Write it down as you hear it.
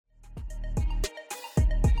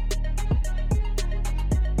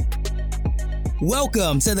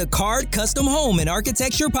Welcome to the Card Custom Home and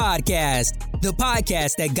Architecture Podcast, the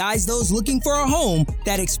podcast that guides those looking for a home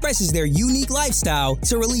that expresses their unique lifestyle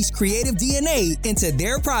to release creative DNA into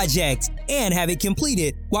their project and have it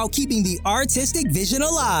completed while keeping the artistic vision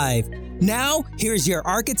alive. Now, here's your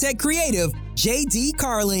architect creative, J.D.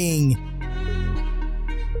 Carling.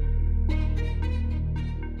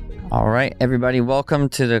 All right, everybody, welcome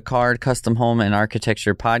to the Card Custom Home and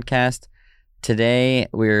Architecture Podcast. Today,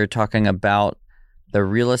 we're talking about the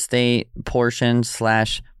real estate portion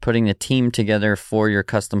 / putting a team together for your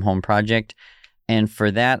custom home project. And for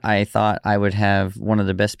that, I thought I would have one of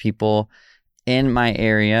the best people in my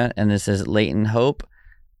area, and this is Leighton Hope.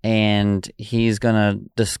 And he's going to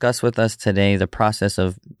discuss with us today the process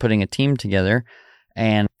of putting a team together.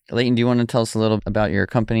 And Leighton, do you want to tell us a little about your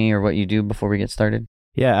company or what you do before we get started?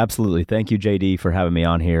 Yeah, absolutely. Thank you, JD, for having me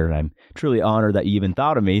on here. I'm truly honored that you even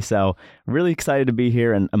thought of me. So really excited to be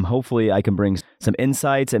here, and hopefully I can bring some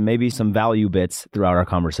insights and maybe some value bits throughout our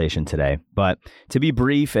conversation today. But to be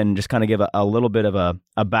brief and just kind of give a little bit of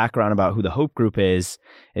a background about who the Hope Group is,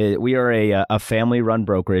 we are a family-run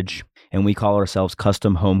brokerage, and we call ourselves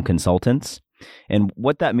custom home consultants. And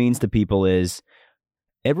what that means to people is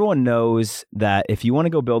everyone knows that if you want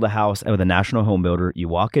to go build a house with a national home builder, you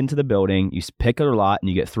walk into the building, you pick a lot, and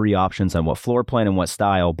you get 3 options on what floor plan and what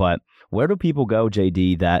style. But where do people go,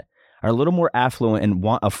 JD, that are a little more affluent and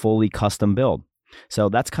want a fully custom build? So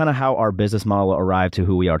that's kind of how our business model arrived to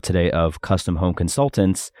who we are today of custom home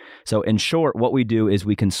consultants. So in short, what we do is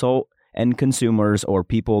we consult end consumers or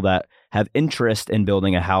people that have interest in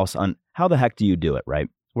building a house on how the heck do you do it, right?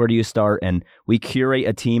 Where do you start? And we curate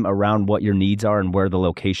a team around what your needs are and where the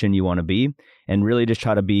location you want to be, and really just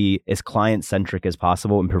try to be as client-centric as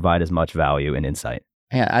possible and provide as much value and insight.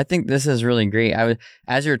 Yeah, I think this is really great.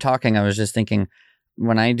 As you were talking, I was just thinking,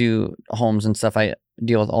 when I do homes and stuff, I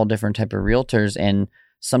deal with all different type of realtors, and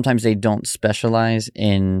sometimes they don't specialize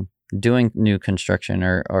in doing new construction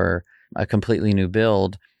or a completely new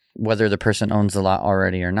build, whether the person owns the lot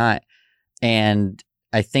already or not. And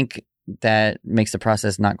I think that makes the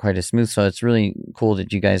process not quite as smooth. So it's really cool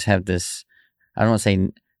that you guys have this, I don't want to say,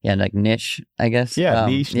 like niche, I guess. Yeah,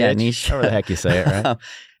 niche. However the heck you say it, right?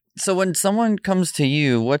 So when someone comes to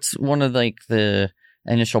you, what's one of like the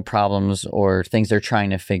initial problems or things they're trying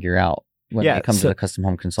to figure out when they come to the custom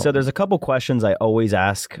home consultant? So there's a couple questions I always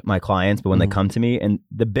ask my clients, but when they come to me, and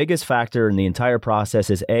the biggest factor in the entire process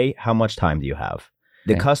is how much time do you have?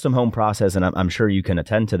 The custom home process, and I'm sure you can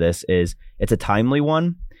attend to this, is it's a timely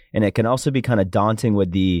one. And it can also be kind of daunting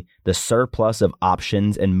with the surplus of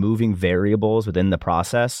options and moving variables within the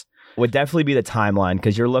process. Would definitely be the timeline,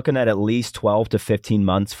 because you're looking at least 12 to 15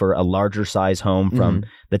 months for a larger size home from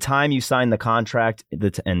the time you sign the contract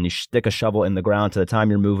and you stick a shovel in the ground to the time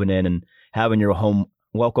you're moving in and having your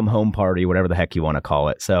welcome home party, whatever the heck you want to call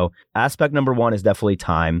it. So aspect number 1 is definitely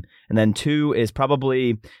time. And then 2 is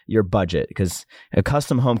probably your budget, because a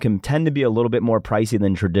custom home can tend to be a little bit more pricey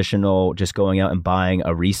than traditional just going out and buying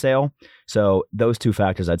a resale. So those 2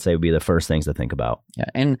 factors I'd say would be the first things to think about. Yeah.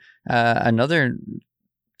 And another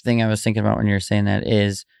thing I was thinking about when you were saying that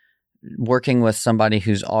is working with somebody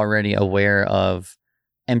who's already aware of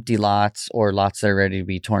empty lots or lots that are ready to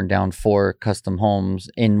be torn down for custom homes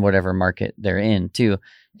in whatever market they're in too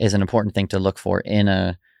is an important thing to look for in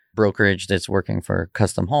a brokerage that's working for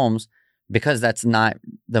custom homes, because that's not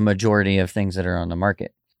the majority of things that are on the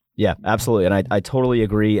market. Yeah, absolutely. And I totally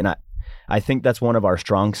agree. And I think that's one of our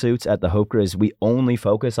strong suits at the Hope Group is we only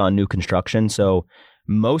focus on new construction. So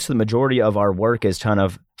the majority of our work is kind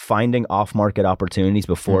of finding off-market opportunities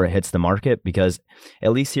before it hits the market, because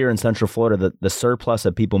at least here in Central Florida, the surplus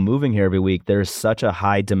of people moving here every week, there's such a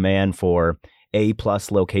high demand for A-plus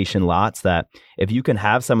location lots that if you can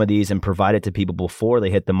have some of these and provide it to people before they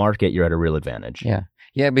hit the market, you're at a real advantage.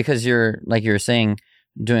 Yeah, because you're, like you were saying,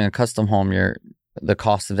 doing a custom home, the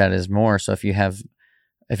cost of that is more. So if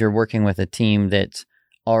you're working with a team that's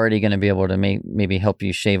already going to be able to maybe help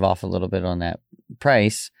you shave off a little bit on that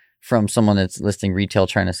price from someone that's listing retail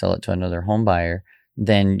trying to sell it to another home buyer,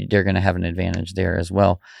 then they're going to have an advantage there as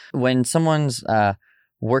well. When someone's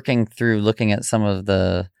working through looking at some of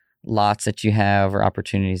the lots that you have or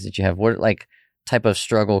opportunities that you have, what type of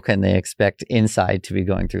struggle can they expect inside to be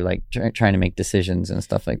going through, like trying to make decisions and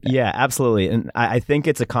stuff like that? Yeah, absolutely. And I think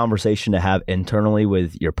it's a conversation to have internally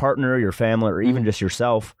with your partner, your family, or even just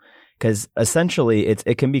yourself. because essentially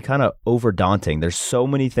it can be kind of over daunting. There's so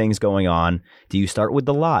many things going on. Do you start with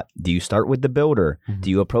the lot? Do you start with the builder? Do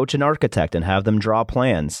you approach an architect and have them draw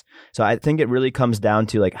plans? So I think it really comes down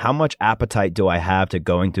to like, how much appetite do I have to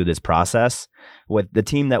going through this process? With the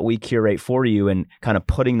team that we curate for you and kind of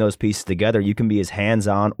putting those pieces together, you can be as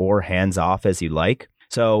hands-on or hands-off as you like.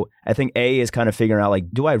 So I think A is kind of figuring out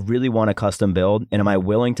like, do I really want a custom build? And am I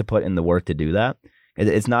willing to put in the work to do that?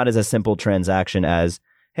 It's not as a simple transaction as,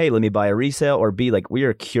 hey, let me buy a resale, or B, like we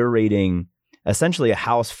are curating essentially a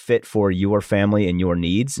house fit for your family and your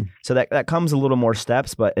needs. So that comes a little more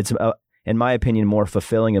steps, but it's, in my opinion, more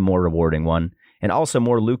fulfilling and more rewarding one. And also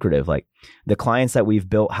more lucrative. Like the clients that we've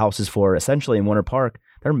built houses for essentially in Winter Park,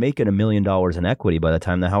 they're making $1 million in equity by the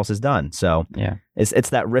time the house is done. So yeah, it's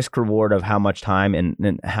that risk reward of how much time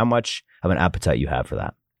and how much of an appetite you have for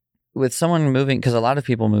that. With someone moving, because a lot of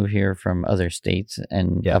people move here from other states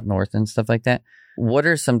and up north and stuff like that, what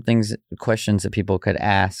are some questions that people could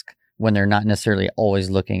ask when they're not necessarily always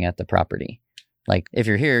looking at the property? Like if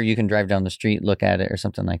you're here, you can drive down the street, look at it or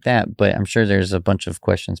something like that. But I'm sure there's a bunch of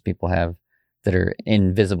questions people have that are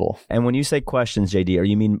invisible. And when you say questions, JD, are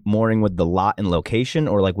you mean more with the lot and location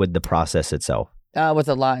or like with the process itself? With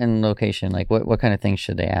the lot and location, like what kind of things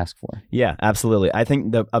should they ask for? Yeah, absolutely. I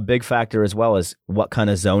think a big factor as well is what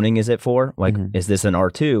kind of zoning is it for? Like, is this an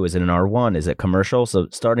R2? Is it an R1? Is it commercial? So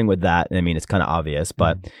starting with that, I mean, it's kind of obvious.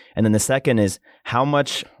 But and then the second is how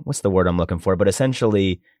much, what's the word I'm looking for? But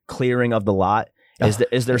essentially clearing of the lot.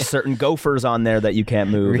 Is there certain gophers on there that you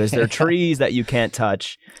can't move? Is there trees that you can't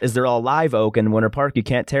touch? Is there all live oak in Winter Park? You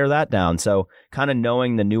can't tear that down. So kind of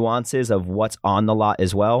knowing the nuances of what's on the lot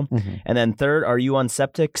as well. And then third, are you on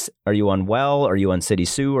septics? Are you on well? Are you on city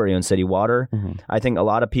sewer? Are you on city water? I think a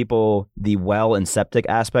lot of people, the well and septic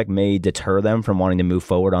aspect may deter them from wanting to move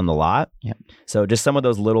forward on the lot. So just some of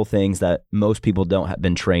those little things that most people don't have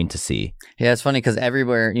been trained to see. Yeah, it's funny because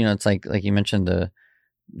everywhere, it's like you mentioned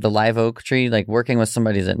the live oak tree, like working with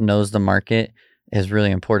somebody that knows the market is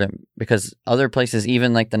really important because other places,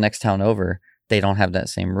 even like the next town over, they don't have that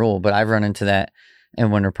same rule. But I've run into that in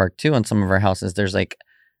Winter Park too. On some of our houses, there's like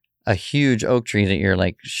a huge oak tree that you're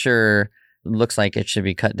like, sure, looks like it should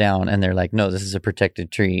be cut down. And they're like, no, this is a protected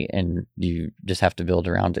tree and you just have to build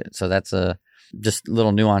around it. So that's just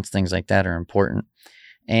little nuance things like that are important.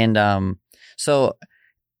 And so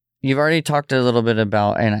you've already talked a little bit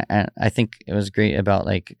about, and I think it was great about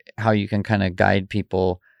like how you can kind of guide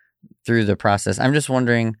people through the process. I'm just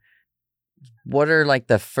wondering, what are like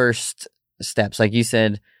the first steps? Like you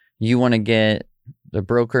said, you want to get the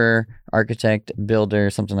broker, architect,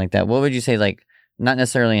 builder, something like that. What would you say, like, not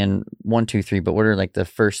necessarily in 1, 2, 3, but what are like the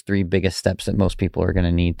first 3 biggest steps that most people are going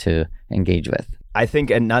to need to engage with? I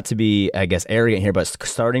think, and not to be, I guess, arrogant here, but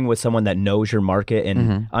starting with someone that knows your market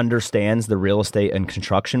and understands the real estate and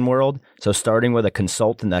construction world. So starting with a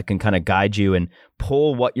consultant that can kind of guide you and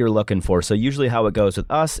pull what you're looking for. So usually how it goes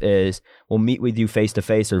with us is we'll meet with you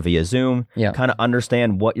face-to-face or via Zoom, kind of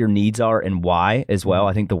understand what your needs are and why as well.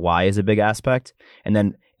 I think the why is a big aspect. And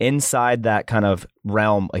then inside that kind of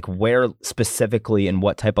realm, like where specifically and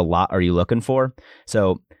what type of lot are you looking for?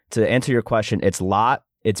 So to answer your question, it's lot,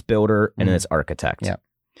 it's builder, and then it's architect.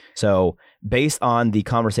 So based on the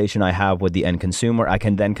conversation I have with the end consumer, I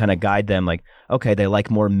can then kind of guide them like, okay, they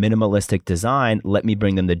like more minimalistic design. Let me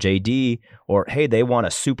bring them the JD. Or, hey, they want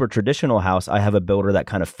a super traditional house. I have a builder that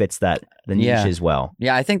kind of fits the niche as well.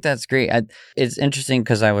 Yeah, I think that's great. It's interesting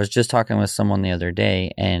because I was just talking with someone the other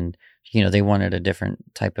day and, they wanted a different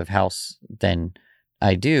type of house than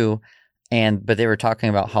I do. But they were talking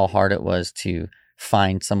about how hard it was to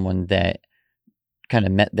find someone that kind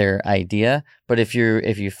of met their idea. But if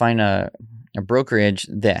you find a brokerage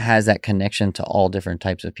that has that connection to all different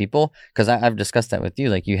types of people, because I've discussed that with you,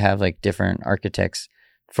 like you have like different architects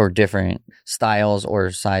for different styles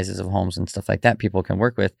or sizes of homes and stuff like that people can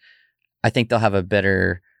work with, I think they'll have a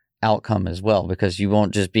better outcome as well, because you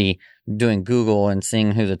won't just be doing Google and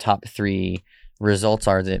seeing who the top 3 results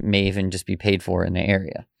are that may even just be paid for in the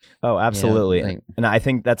area. Oh, absolutely. And I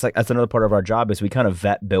think that's another part of our job is we kind of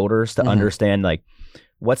vet builders to understand like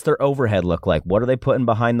what's their overhead look like? What are they putting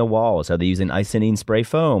behind the walls? Are they using isonine spray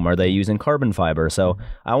foam? Are they using carbon fiber? So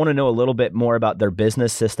I want to know a little bit more about their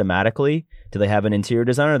business systematically. Do they have an interior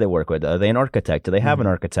designer they work with? Are they an architect? Do they have an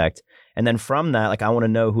architect? And then from that, like I want to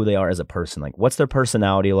know who they are as a person. Like what's their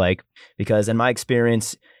personality like? Because in my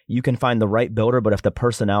experience, you can find the right builder, but if the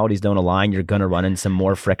personalities don't align, you're going to run into some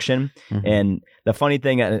more friction. And the funny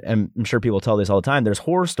thing, and I'm sure people tell this all the time, there's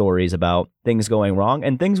horror stories about things going wrong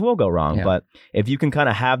and things will go wrong. But if you can kind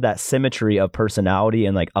of have that symmetry of personality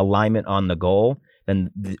and like alignment on the goal,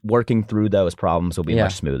 then working through those problems will be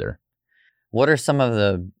much smoother. What are some of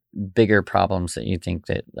the bigger problems that you think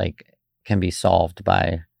that like can be solved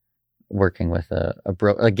by working with a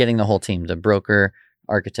broker, like getting the whole team, the broker,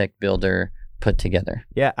 architect, builder put together?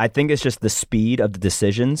 Yeah, I think it's just the speed of the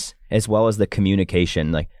decisions as well as the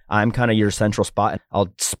communication. Like I'm kind of your central spot.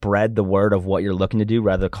 I'll spread the word of what you're looking to do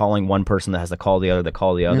rather than calling one person that has to call the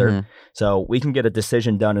other. So we can get a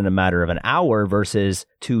decision done in a matter of an hour versus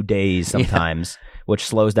 2 days sometimes, which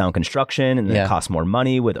slows down construction and then it costs more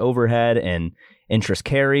money with overhead and interest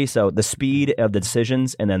carry. So the speed of the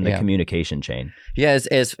decisions and then the communication chain. Yeah,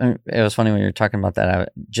 it was funny when you were talking about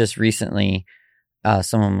that. Just recently,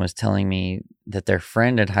 someone was telling me that their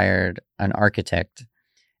friend had hired an architect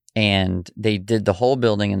and they did the whole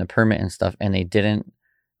building and the permit and stuff, and they didn't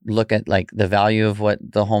look at like the value of what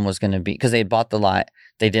the home was going to be because they bought the lot.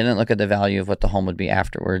 They didn't look at the value of what the home would be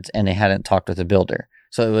afterwards, and they hadn't talked with the builder.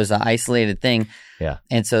 So it was an isolated thing. Yeah.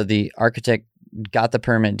 And so the architect got the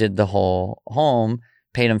permit, did the whole home,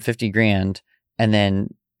 paid him $50,000, and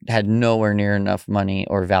then had nowhere near enough money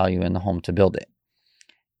or value in the home to build it.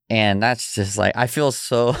 And that's just like, I feel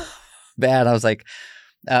so bad. I was like,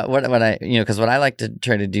 what I, because what I like to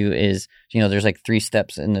try to do is, there's like 3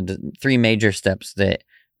 steps three major steps that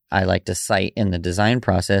I like to cite in the design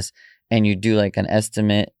process. And you do like an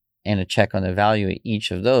estimate and a check on the value of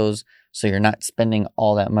each of those. So you're not spending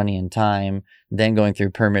all that money and time, then going through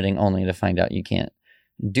permitting only to find out you can't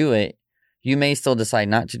do it. You may still decide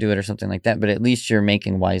not to do it or something like that, but at least you're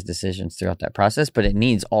making wise decisions throughout that process. But it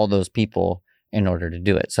needs all those people in order to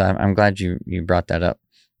do it. So I'm glad you brought that up.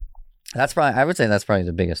 I would say that's probably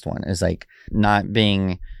the biggest one, is like not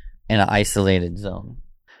being in an isolated zone.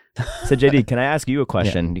 So JD, can I ask you a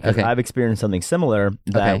question? Because I've experienced something similar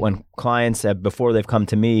that when clients have, before they've come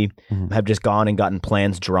to me, have just gone and gotten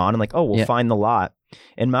plans drawn and like, oh, we'll find the lot.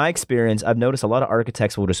 In my experience, I've noticed a lot of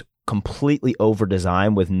architects will just completely over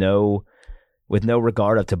design with no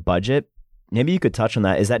regard to budget. Maybe you could touch on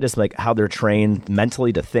that. Is that just like how they're trained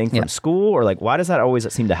mentally to think from school, or like why does that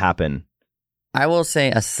always seem to happen? I will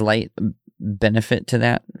say a slight benefit to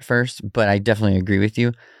that first, but I definitely agree with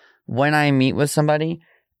you. When I meet with somebody,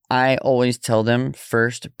 I always tell them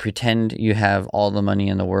first, pretend you have all the money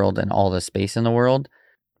in the world and all the space in the world,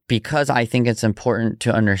 because I think it's important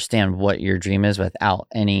to understand what your dream is without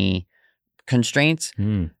any constraints.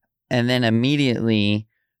 And then immediately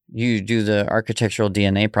you do the architectural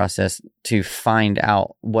DNA process to find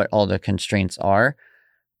out what all the constraints are,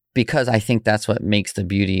 because I think that's what makes the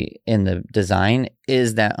beauty in the design,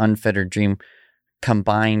 is that unfettered dream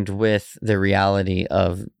combined with the reality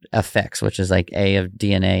of effects, which is like A of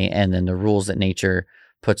DNA, and then the rules that nature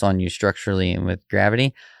puts on you structurally and with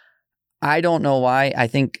gravity. I don't know why. I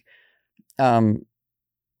think, like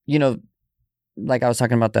I was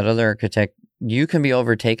talking about that other architect, you can be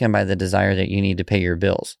overtaken by the desire that you need to pay your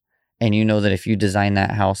bills. And you know that if you design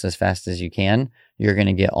that house as fast as you can, you're going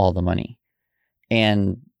to get all the money.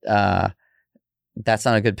 And that's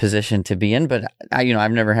not a good position to be in. But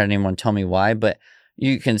I've never had anyone tell me why. But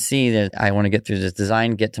you can see that I want to get through this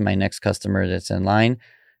design, get to my next customer that's in line,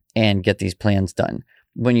 and get these plans done.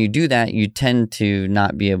 When you do that, you tend to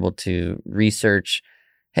not be able to research,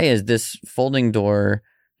 hey, is this folding door,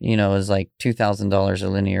 is like $2,000 a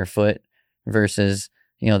linear foot versus,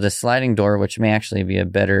 this sliding door, which may actually be a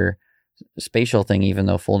better spatial thing, even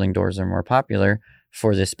though folding doors are more popular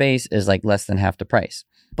for this space, is like less than half the price.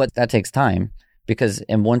 But that takes time, because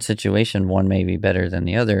in one situation, one may be better than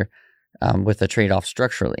the other with a trade-off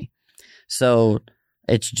structurally. So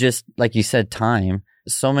it's just, like you said, time.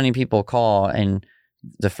 So many people call and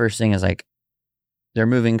the first thing is like they're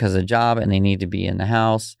moving because of a job and they need to be in the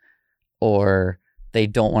house, or they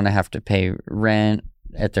don't want to have to pay rent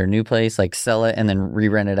at their new place, like sell it and then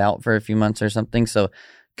re-rent it out for a few months or something. So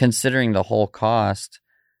considering the whole cost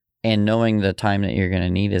and knowing the time that you're going to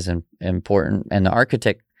need is important. And the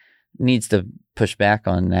architect needs to push back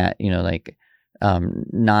on that,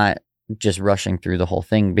 not just rushing through the whole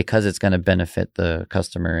thing, because it's going to benefit the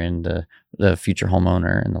customer and the future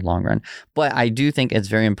homeowner in the long run. But I do think it's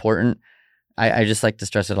very important. I just like to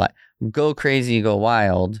stress it a lot. Go crazy, go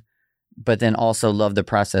wild, but then also love the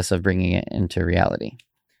process of bringing it into reality.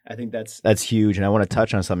 I think that's huge. And I want to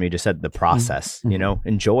touch on something you just said, the process,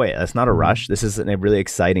 enjoy it. That's not a rush. This is a really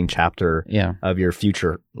exciting chapter of your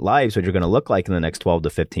future lives, what you're going to look like in the next 12 to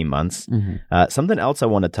 15 months. Something else I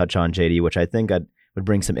want to touch on, JD, which I think would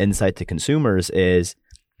bring some insight to consumers, is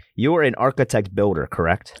you're an architect builder,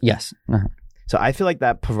 correct? Yes. So I feel like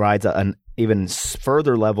that provides an even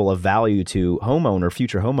further level of value to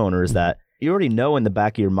future homeowners, that you already know in the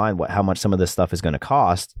back of your mind how much some of this stuff is going to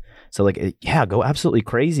cost. So go absolutely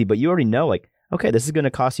crazy, but you already know, okay, this is going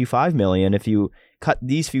to cost you $5 million. If you cut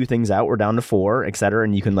these few things out, we're down to 4, et cetera.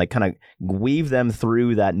 And you can like kind of weave them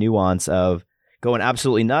through that nuance of going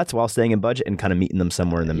absolutely nuts while staying in budget and kind of meeting them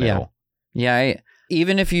somewhere in the middle. Yeah.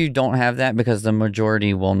 Even if you don't have that, because the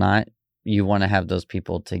majority will not, you want to have those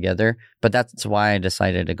people together. But that's why I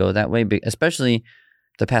decided to go that way, especially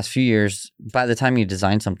the past few years. By the time you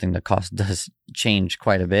design something, the cost does change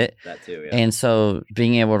quite a bit. That too, yeah. And so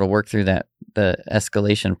being able to work through the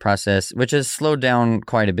escalation process, which has slowed down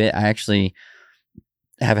quite a bit. I actually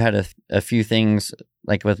have had a few things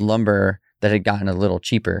like with lumber that had gotten a little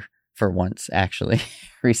cheaper for once, actually,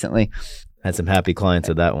 recently. Had some happy clients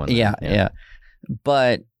with that one. Yeah.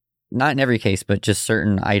 But not in every case, but just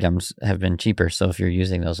certain items have been cheaper. So if you're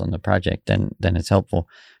using those on the project, then it's helpful.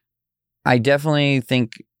 I definitely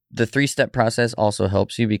think the 3-step process also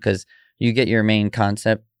helps you because you get your main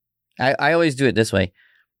concept. I always do it this way.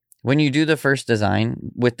 When you do the first design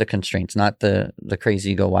with the constraints, not the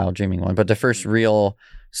crazy go wild dreaming one, but the first real,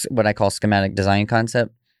 what I call schematic design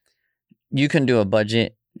concept, you can do a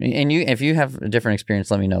budget. And if you have a different experience,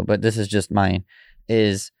 let me know. But this is just mine,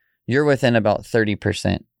 is you're within about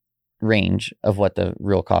 30% range of what the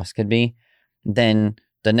real cost could be. Then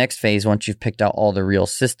the next phase, once you've picked out all the real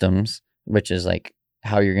systems, which is like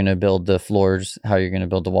how you're going to build the floors, how you're going to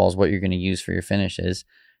build the walls, what you're going to use for your finishes,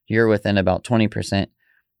 you're within about 20%.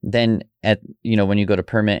 Then when you go to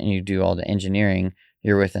permit and you do all the engineering,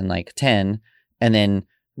 you're within like 10. And then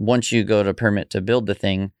once you go to permit to build the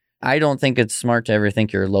thing, I don't think it's smart to ever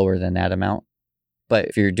think you're lower than that amount. But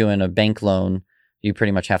if you're doing a bank loan, you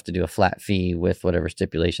pretty much have to do a flat fee with whatever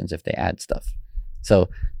stipulations if they add stuff. So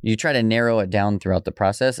you try to narrow it down throughout the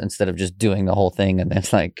process instead of just doing the whole thing and then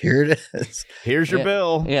it's like, here it is. Here's your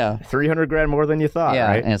bill. Yeah. $300,000 more than you thought,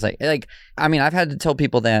 right? And it's like, I mean, I've had to tell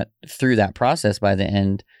people that through that process by the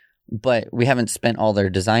end, but we haven't spent all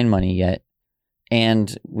their design money yet.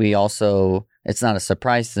 And we also, it's not a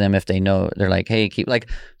surprise to them if they know. They're like, hey,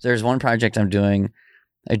 there's one project I'm doing.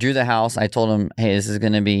 I drew the house. I told him, hey, this is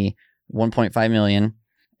going to be $1.5 million.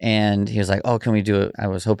 And he was like, oh, can we do it? I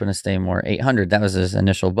was hoping to stay more 800. That was his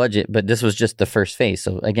initial budget, but this was just the first phase.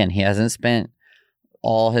 So again, he hasn't spent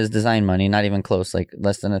all his design money, not even close, like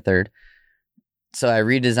less than a third. So I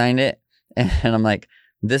redesigned it and I'm like,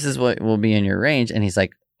 this is what will be in your range. And he's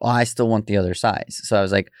like, oh, I still want the other size. So I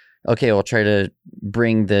was like, okay, we'll try to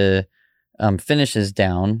bring the finishes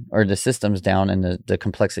down or the systems down and the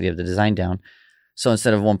complexity of the design down. So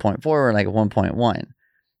instead of 1.4, we're like 1.1.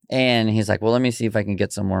 And he's like, well, let me see if I can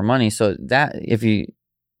get some more money. So that if you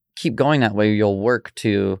keep going that way, you'll work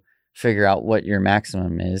to figure out what your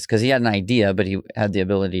maximum is. Because he had an idea, but he had the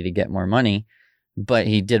ability to get more money, but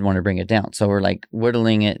he did want to bring it down. So we're like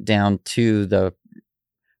whittling it down to the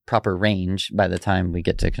proper range by the time we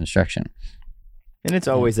get to construction. And it's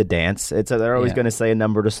always a dance. They're always going to say a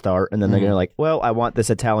number to start, and then they're going to like, well, I want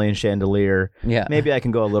this Italian chandelier. Yeah. Maybe I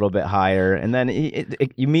can go a little bit higher. And then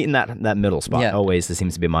you meet in that middle spot. Yeah. Always, this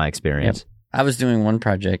seems to be my experience. Yep. I was doing one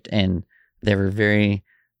project, and they were very,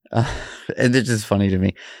 it's just funny to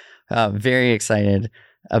me, very excited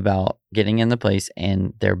about getting in the place,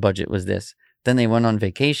 and their budget was this. Then they went on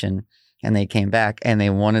vacation, and they came back, and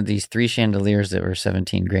they wanted these 3 chandeliers that were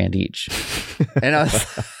 $17,000 each. And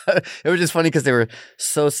it was just funny because they were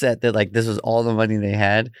so set that like this was all the money they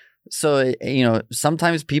had. So,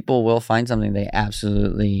 sometimes people will find something they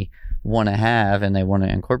absolutely want to have and they want to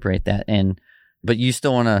incorporate that. But you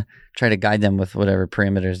still want to try to guide them with whatever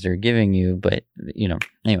parameters they're giving you. But,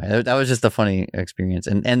 anyway, that was just a funny experience.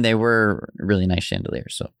 And they were really nice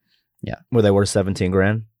chandeliers. So, yeah. Were they worth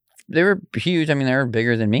 $17,000? They were huge. I mean, they were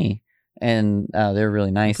bigger than me. And they're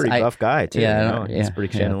really nice. Pretty buff guy too. Yeah, it's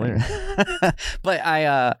pretty chandelier. But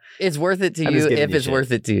it's worth it to you if it's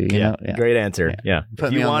worth it to you. You know? Yeah. Great answer. Yeah.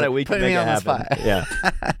 If you want it, we can make it happen. Yeah.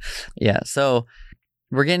 Yeah. So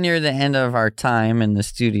we're getting near the end of our time in the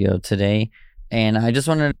studio today, and I just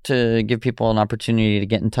wanted to give people an opportunity to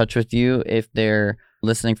get in touch with you if they're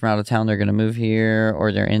listening from out of town. They're going to move here,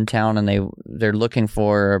 or they're in town and they're looking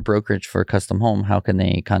for a brokerage for a custom home. How can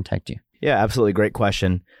they contact you? Yeah, absolutely. Great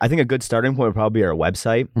question. I think a good starting point would probably be our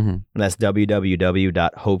website. Mm-hmm. And that's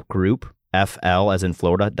www.hopegroup.fl as in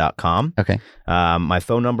Florida.com. Okay. My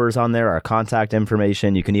phone number is on there, our contact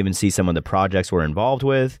information. You can even see some of the projects we're involved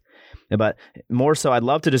with. But more so, I'd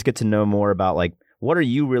love to just get to know more about like, what are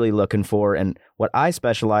you really looking for? And what I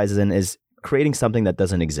specialize in is creating something that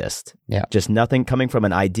doesn't exist. Yeah. Just nothing coming from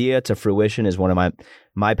an idea to fruition is one of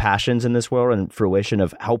my passions in this world, and fruition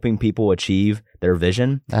of helping people achieve their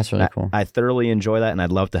vision. That's really cool. I thoroughly enjoy that, and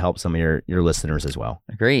I'd love to help some of your listeners as well.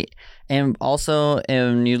 Great. And also,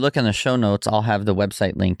 when you look in the show notes, I'll have the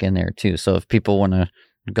website link in there too. So if people want to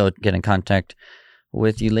go get in contact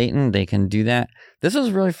with you, Leighton, they can do that. This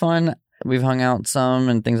was really fun. We've hung out some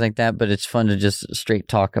and things like that, but it's fun to just straight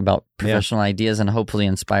talk about professional ideas and hopefully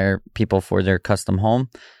inspire people for their custom home.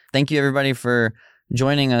 Thank you, everybody, for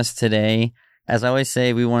joining us today. As I always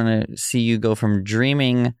say, we want to see you go from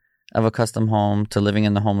dreaming of a custom home to living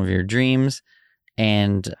in the home of your dreams.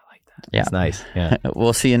 And I like that. It's nice. Yeah.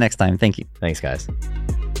 We'll see you next time. Thank you. Thanks, guys.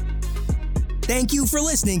 Thank you for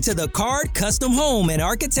listening to the Card Custom Home and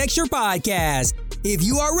Architecture Podcast. If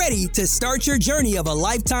you are ready to start your journey of a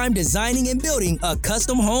lifetime designing and building a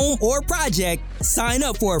custom home or project, sign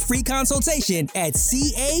up for a free consultation at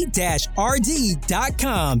ca-rd.com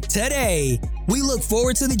today. We look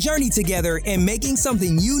forward to the journey together and making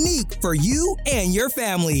something unique for you and your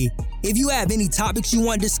family. If you have any topics you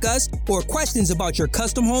want discussed or questions about your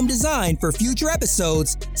custom home design for future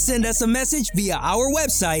episodes, send us a message via our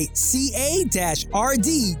website,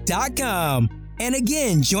 ca-rd.com. And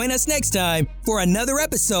again, join us next time for another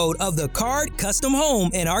episode of the Card Custom Home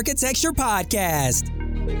and Architecture Podcast.